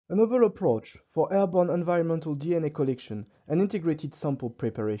A novel approach for airborne environmental DNA collection and integrated sample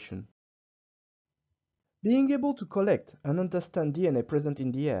preparation. Being able to collect and understand DNA present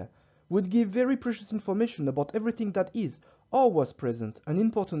in the air would give very precious information about everything that is or was present, and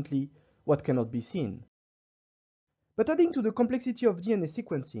importantly, what cannot be seen. But adding to the complexity of DNA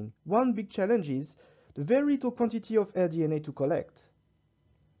sequencing, one big challenge is the very little quantity of air DNA to collect.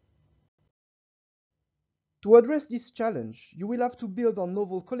 To address this challenge, you will have to build on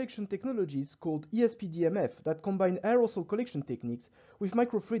novel collection technologies called ESP-DMF that combine aerosol collection techniques with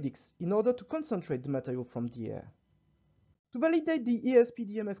microfluidics in order to concentrate the material from the air. To validate the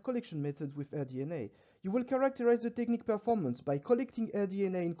ESP-DMF collection method with air DNA, you will characterize the technique performance by collecting air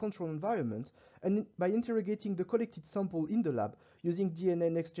DNA in controlled environment and by interrogating the collected sample in the lab using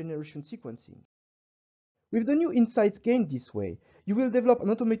DNA next-generation sequencing. With the new insights gained this way, you will develop an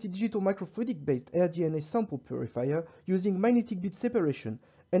automated digital microfluidic-based air DNA sample purifier using magnetic bead separation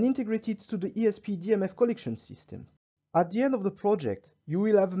and integrate it to the ESP-DMF collection system. At the end of the project, you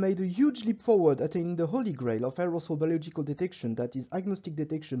will have made a huge leap forward attaining the holy grail of aerosol biological detection, that is agnostic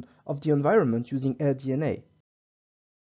detection of the environment using air DNA.